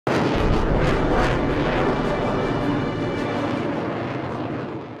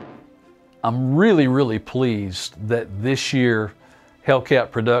I'm really pleased that this year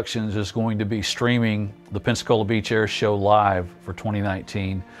Hellcat Productions is going to be streaming the Pensacola Beach Air Show live for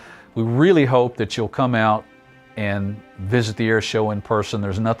 2019. We really hope that you'll come out and visit the air show in person.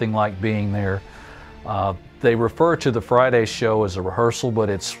 There's nothing like being there. They refer to the Friday show as a rehearsal, but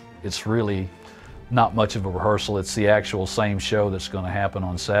it's really not much of a rehearsal. It's the actual same show that's going to happen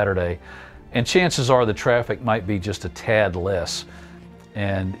on Saturday. And chances are the traffic might be just a tad less.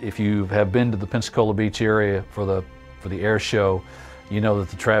 And if you have been to the Pensacola Beach area for the air show, you know that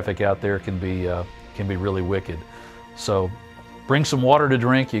the traffic out there can be really wicked. So bring some water to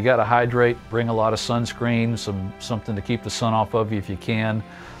drink. You got to hydrate. Bring a lot of sunscreen, something to keep the sun off of you if you can.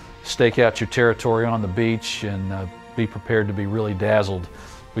 Stake out your territory on the beach and be prepared to be really dazzled.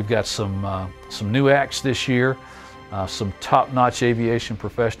 We've got some new acts this year. Some top-notch aviation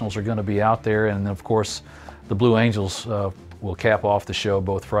professionals are going to be out there, and of course the Blue Angels will cap off the show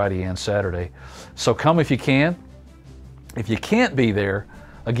both Friday and Saturday. So come if you can. If you can't be there,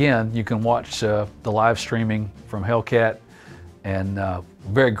 again, you can watch the live streaming from Hellcat, and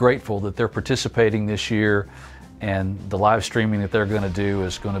very grateful that they're participating this year, and the live streaming that they're going to do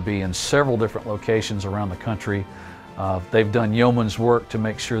is going to be in several different locations around the country. They've done yeoman's work to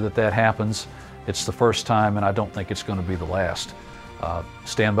make sure that that happens. It's the first time, and I don't think it's going to be the last.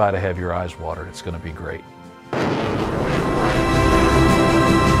 Stand by to have your eyes watered. It's going to be great.